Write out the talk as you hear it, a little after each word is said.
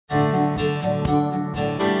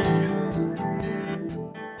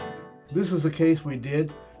This is a case we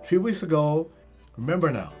did 3 weeks ago.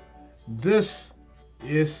 Remember now, this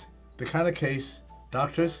is the kind of case,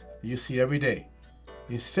 doctors, you see every day.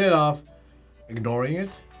 Instead of ignoring it,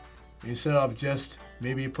 instead of just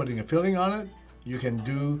maybe putting a filling on it, you can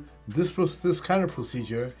do this kind of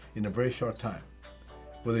procedure in a very short time.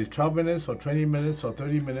 Whether it's 12 minutes or 20 minutes or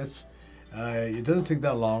 30 minutes, it doesn't take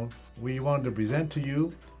that long. We want to present to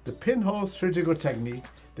you the Pinhole Surgical Technique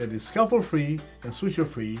that is scalpel-free and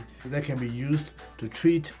suture-free, that can be used to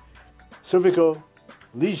treat cervical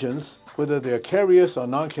lesions, whether they're carriers or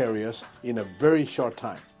non-carriers, in a very short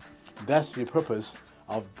time. That's the purpose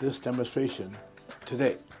of this demonstration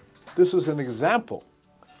today. This is an example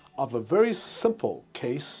of a very simple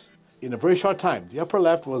case in a very short time. The upper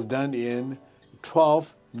left was done in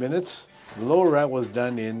 12 minutes. The lower right was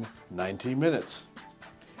done in 90 minutes.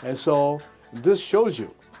 And so this shows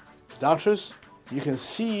you, doctors, you can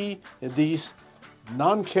see these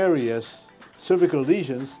non-carriers cervical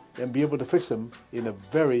lesions and be able to fix them in a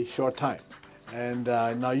very short time. And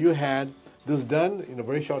now you had this done in a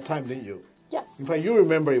very short time, didn't you? Yes. In fact, you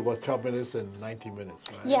remember it was 12 minutes and 90 minutes,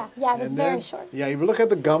 right? Yeah, it was very short. Yeah, if you look at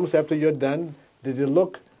the gums after you're done, did it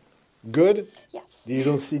look good? Yes. You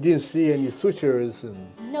didn't see any sutures?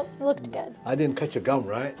 Nope, it looked good. I didn't cut your gum,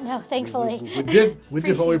 right? No, thankfully. We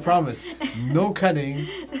did what we promised. No cutting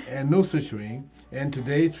and no suturing. And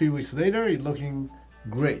today, 3 weeks later, you're looking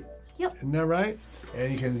great. Yep. Isn't that right?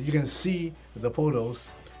 And you can see the photos,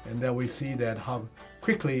 and then we see that how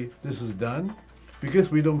quickly this is done.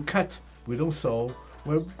 Because we don't cut, we don't sew,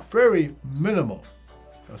 we're very minimal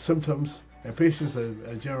symptoms, and patients are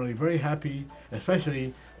generally very happy,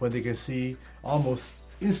 especially when they can see almost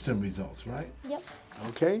instant results, right? Yep.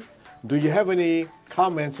 Okay. Do you have any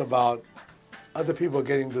comments about other people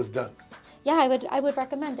getting this done? Yeah, I would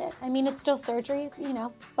recommend it. I mean, it's still surgery,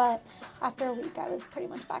 but after a week I was pretty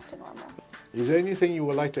much back to normal. Is there anything you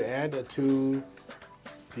would like to add to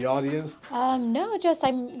the audience? No, just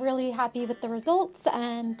I'm really happy with the results,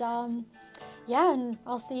 and yeah, and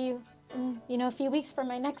I'll see you in a few weeks for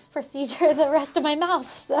my next procedure, the rest of my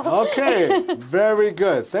mouth. So. Okay, very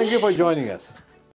good. Thank you for joining us.